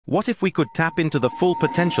What if we could tap into the full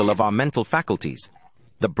potential of our mental faculties?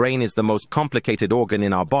 The brain is the most complicated organ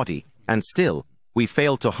in our body, and still, we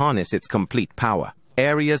fail to harness its complete power,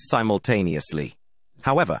 areas simultaneously.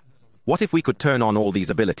 However, what if we could turn on all these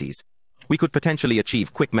abilities? We could potentially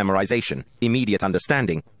achieve quick memorization, immediate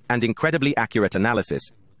understanding, and incredibly accurate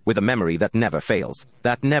analysis, with a memory that never fails,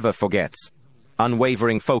 that never forgets,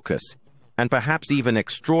 unwavering focus, and perhaps even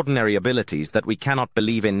extraordinary abilities that we cannot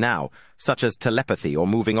believe in now, such as telepathy or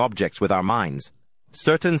moving objects with our minds.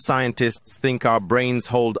 Certain scientists think our brains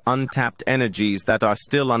hold untapped energies that are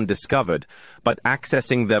still undiscovered, but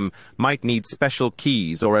accessing them might need special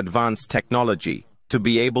keys or advanced technology to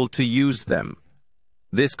be able to use them.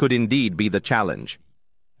 This could indeed be the challenge.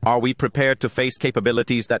 Are we prepared to face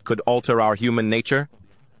capabilities that could alter our human nature?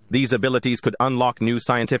 These abilities could unlock new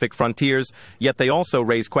scientific frontiers, yet they also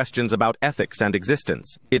raise questions about ethics and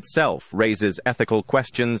existence. Itself raises ethical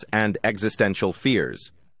questions and existential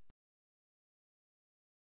fears.